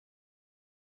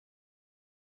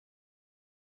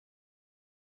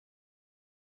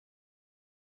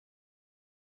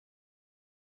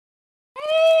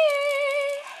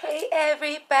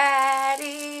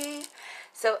everybody.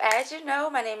 So as you know,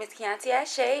 my name is Kianti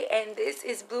Ayshea, and this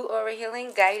is Blue Aura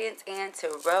Healing Guidance and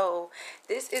Tarot.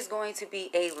 This is going to be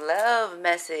a love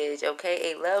message,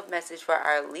 okay? A love message for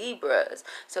our Libras.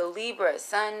 So Libra,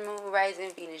 Sun, Moon,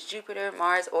 Rising, Venus, Jupiter,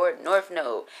 Mars, or North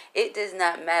Node. It does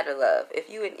not matter, love. If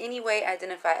you in any way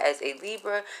identify as a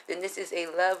Libra, then this is a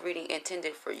love reading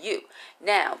intended for you.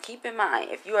 Now, keep in mind,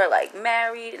 if you are like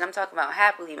married, and I'm talking about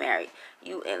happily married,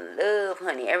 you in love,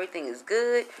 honey, everything is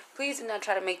good, please do not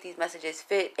try to make these messages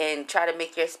fit and try to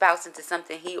make your spouse into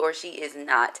something he or she is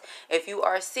not. If you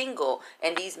are single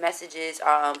and these messages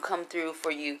come through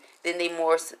for you, then they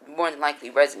more than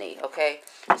likely resonate, okay?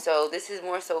 So this is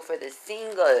more so for the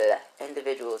single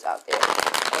individuals out there.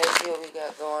 Let's see what we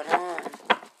got going on.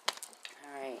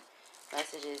 Alright,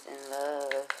 messages in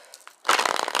love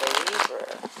for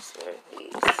Libra. Spirit,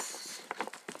 please.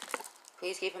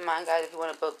 Please keep in mind, guys, if you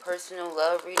want to book personal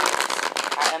love readings,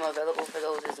 I am available for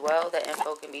those as well. That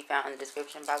info can be found in the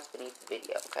description box beneath the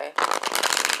video, okay?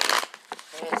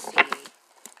 Let's see.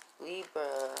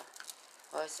 Libra,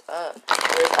 what's up?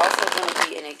 There's also going to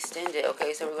be an extended,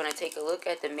 okay? So we're going to take a look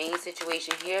at the main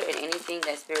situation here, and anything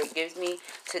that Spirit gives me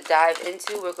to dive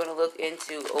into, we're going to look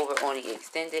into over on the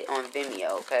extended on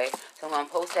Vimeo, okay? So I'm going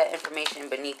to post that information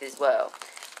beneath as well.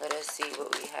 Let us see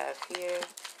what we have here.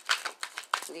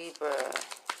 Libra.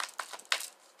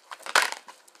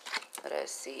 Let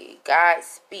us see. God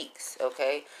speaks,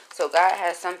 okay? So God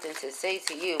has something to say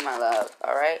to you, my love,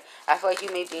 all right? I feel like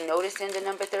you may be noticing the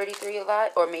number 33 a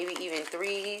lot, or maybe even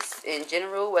threes in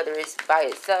general, whether it's by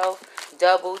itself,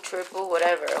 double, triple,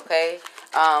 whatever, okay?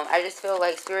 I just feel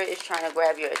like Spirit is trying to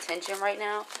grab your attention right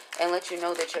now and let you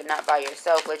know that you're not by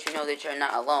yourself, let you know that you're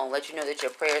not alone, let you know that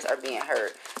your prayers are being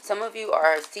heard. Some of you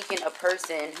are seeking a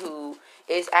person who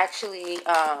is actually,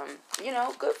 you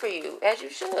know, good for you, as you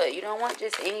should. You don't want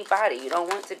just anybody. You don't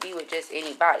want to be with just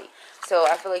anybody. So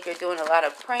I feel like you're doing a lot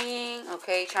of praying,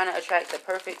 okay, trying to attract the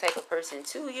perfect type of person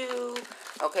to you,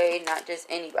 okay, not just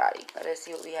anybody. Let us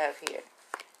see what we have here.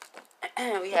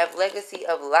 We have legacy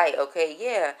of light, okay,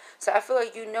 yeah. So I feel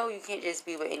like you know you can't just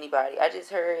be with anybody. I just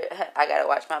heard, I gotta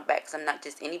watch my back because I'm not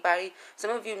just anybody.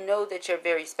 Some of you know that you're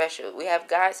very special. We have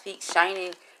God speaks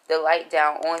shining the light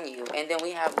down on you, and then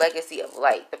we have legacy of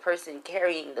light, the person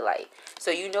carrying the light.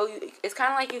 So you know, it's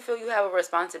kind of like you feel you have a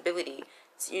responsibility,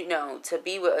 you know, to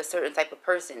be with a certain type of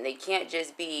person. They can't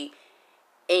just be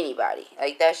anybody.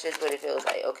 Like, that's just what it feels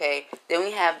like, okay? Then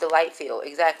we have the light field.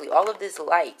 Exactly. All of this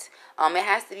light, it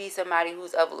has to be somebody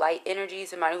who's of light energy,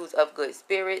 somebody who's of good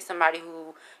spirit, somebody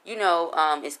who, you know,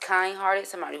 is kind-hearted,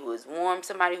 somebody who is warm,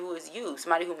 somebody who is you,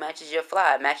 somebody who matches your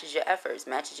fly, matches your efforts,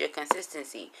 matches your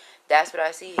consistency. That's what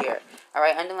I see here. All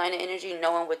right, underline the energy,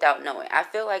 knowing without knowing. I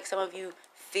feel like some of you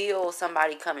feel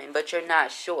somebody coming, but you're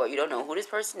not sure. You don't know who this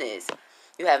person is.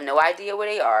 You have no idea where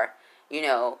they are. You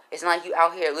know, it's not like you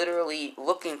out here literally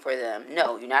looking for them.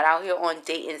 No, you're not out here on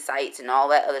dating sites and all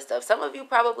that other stuff. Some of you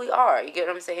probably are. You get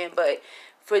what I'm saying? But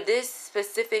for this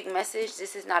specific message,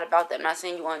 this is not about that. I'm not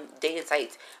saying you on dating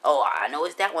sites. Oh, I know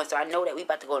it's that one, so I know that we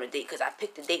about to go on a date because I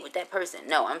picked a date with that person.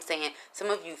 No, I'm saying some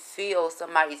of you feel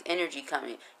somebody's energy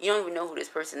coming. You don't even know who this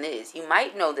person is. You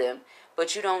might know them,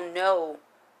 but you don't know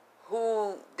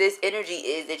who this energy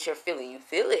is that you're feeling. You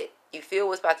feel it. You feel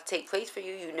what's about to take place for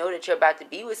you. You know that you're about to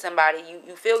be with somebody.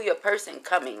 You feel your person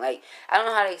coming. Like, I don't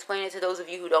know how to explain it to those of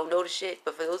you who don't know the shit,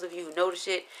 but for those of you who know the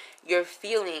shit, you're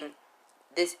feeling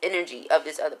this energy of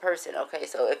this other person, okay?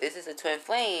 So if this is a twin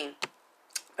flame,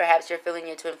 perhaps you're feeling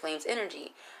your twin flame's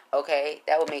energy, okay?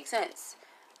 That would make sense.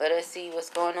 Let us see what's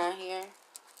going on here.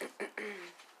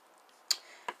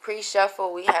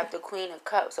 Pre-shuffle, we have the Queen of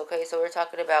Cups, okay? So we're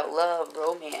talking about love,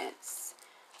 romance.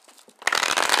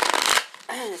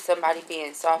 Somebody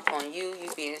being soft on you,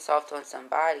 you being soft on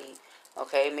somebody,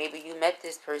 okay? Maybe you met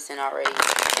this person already,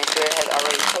 and Spirit has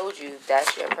already told you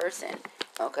that's your person,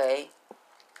 okay?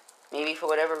 Maybe for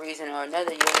whatever reason or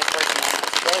another, you and this person are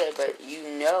not together, but you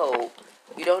know.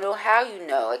 You don't know how you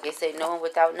know. Like they say, knowing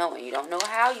without knowing. You don't know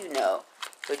how you know,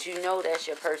 but you know that's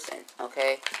your person,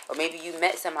 okay? Or maybe you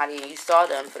met somebody and you saw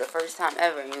them for the first time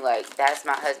ever, and you're like, that's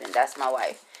my husband, that's my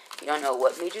wife. You don't know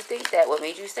what made you think that, what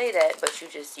made you say that, but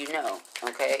you know,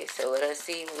 okay? So let us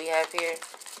see what we have here.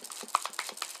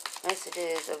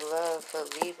 Messages of love for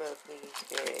Libra, please,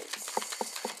 spirits.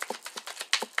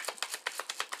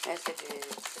 Messages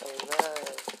of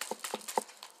love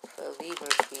for Libra,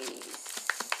 please.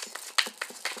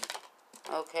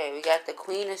 Okay, we got the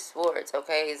Queen of Swords,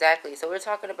 okay, exactly. So we're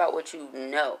talking about what you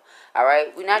know, all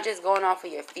right? We're not just going off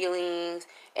of your feelings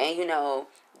and, you know,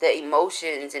 the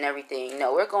emotions and everything.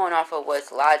 No, we're going off of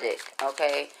what's logic,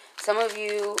 okay? Some of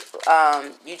you,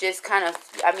 you just kind of,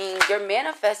 I mean, you're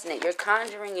manifesting it. You're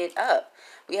conjuring it up.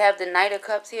 We have the Knight of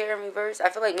Cups here in reverse. I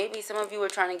feel like maybe some of you were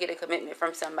trying to get a commitment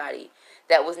from somebody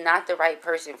that was not the right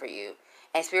person for you.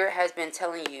 And Spirit has been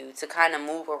telling you to kind of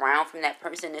move around from that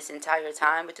person this entire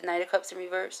time with the Knight of Cups in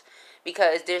reverse,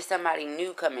 because there's somebody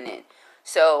new coming in.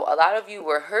 So a lot of you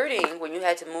were hurting when you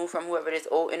had to move from whoever this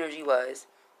old energy was.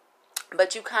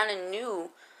 But you kind of knew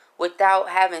without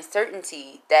having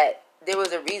certainty that there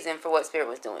was a reason for what Spirit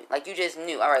was doing. Like, you just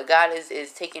knew, all right, God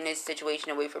is taking this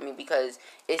situation away from me because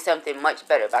it's something much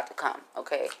better about to come,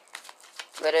 okay?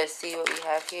 Let us see what we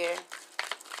have here.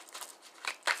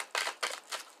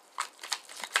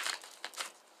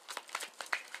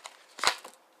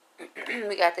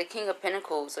 We got the King of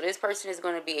Pentacles. So this person is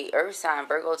going to be a earth sign,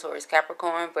 Virgo, Taurus,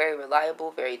 Capricorn, very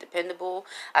reliable, very dependable.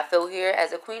 I feel here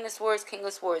as a Queen of Swords, King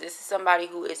of Swords, this is somebody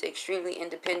who is extremely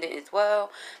independent as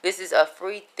well. This is a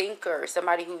free thinker,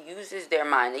 somebody who uses their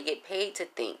mind. They get paid to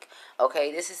think, okay?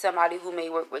 This is somebody who may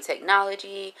work with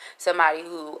technology, somebody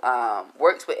who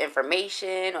works with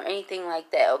information or anything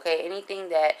like that, okay? Anything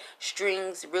that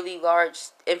strings really large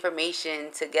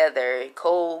information together,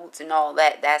 codes and all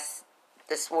that, that's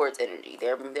the Swords energy.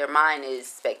 Their mind is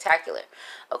spectacular.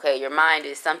 Okay, your mind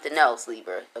is something else,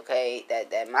 Libra. Okay,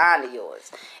 that mind of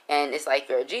yours, and it's like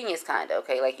you're a genius, kind of.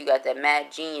 Okay, like you got that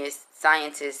mad genius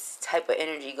scientist type of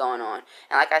energy going on.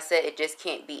 And like I said, it just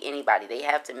can't be anybody. They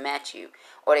have to match you,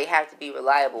 or they have to be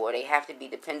reliable, or they have to be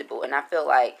dependable. And I feel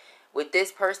like with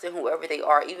this person, whoever they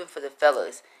are, even for the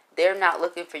fellas, they're not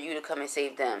looking for you to come and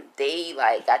save them. They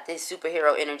like got this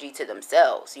superhero energy to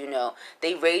themselves, you know.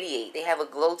 They radiate. They have a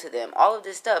glow to them. All of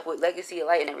this stuff with legacy of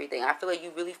light and everything. I feel like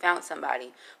you really found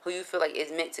somebody who you feel like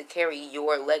is meant to carry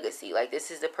your legacy. Like,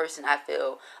 this is the person I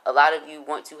feel a lot of you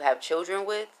want to have children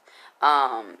with.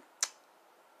 Yeah,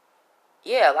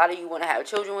 a lot of you want to have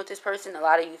children with this person. A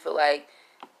lot of you feel like,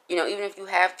 you know, even if you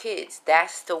have kids,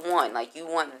 that's the one. Like, you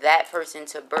want that person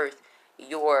to birth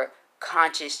your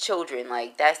conscious children.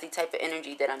 Like, that's the type of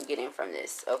energy that I'm getting from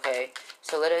this, okay?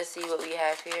 So let us see what we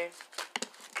have here.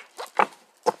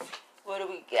 What do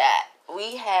we got?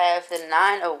 We have the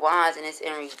Nine of Wands, and it's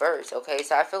in reverse, okay?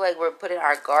 So I feel like we're putting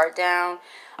our guard down.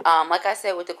 Like I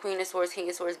said, with the Queen of Swords, King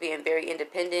of Swords being very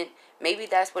independent, maybe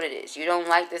that's what it is. You don't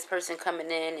like this person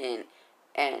coming in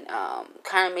and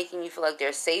kind of making you feel like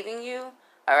they're saving you,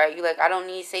 all right? You're like, I don't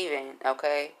need saving,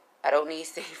 okay? I don't need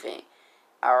saving,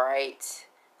 all right?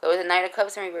 So with the Knight of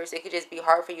Cups in reverse, it could just be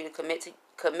hard for you to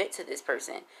commit to this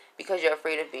person because you're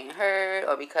afraid of being hurt,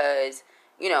 or because,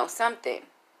 you know, something.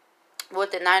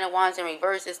 With the Nine of Wands in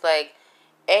reverse, it's like,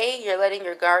 A, you're letting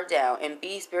your guard down, and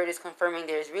B, Spirit is confirming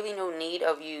there's really no need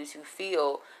of you to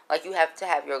feel like you have to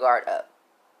have your guard up.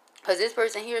 Because this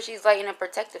person here, she's lighting a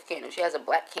protective candle. She has a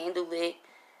black candle lit.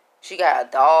 She got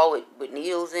a doll with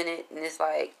needles in it, and it's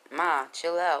like, ma,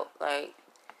 chill out. Like,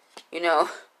 you know,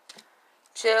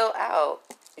 chill out.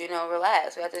 You know,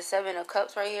 relax. We got the Seven of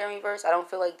Cups right here in reverse. I don't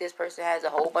feel like this person has a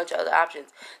whole bunch of other options.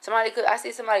 I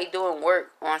see somebody doing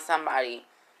work on somebody,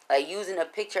 like using a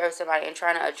picture of somebody and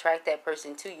trying to attract that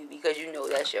person to you because you know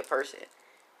that's your person.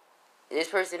 This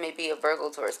person may be a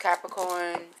Virgo, Taurus,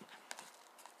 Capricorn.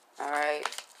 Alright.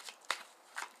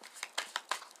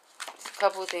 A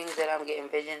couple things that I'm getting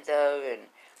visions of and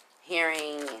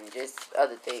hearing, and just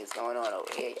other things going on over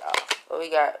here, y'all. But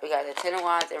we got the Ten of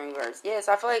Wands in reverse. Yeah,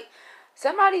 so I feel like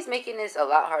somebody's making this a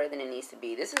lot harder than it needs to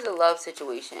be. This is a love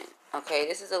situation, okay?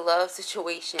 This is a love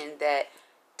situation that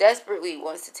desperately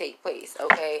wants to take place,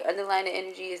 okay? Underlying the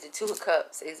energy is the Two of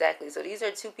Cups, exactly. So these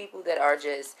are two people that are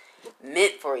just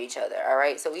meant for each other, all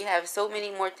right? So we have so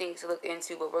many more things to look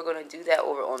into, but we're going to do that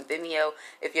over on Vimeo.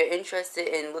 If you're interested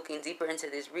in looking deeper into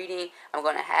this reading, I'm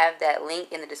going to have that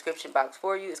link in the description box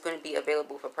for you. It's going to be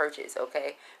available for purchase,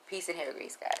 okay? Peace and hair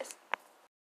grease, guys.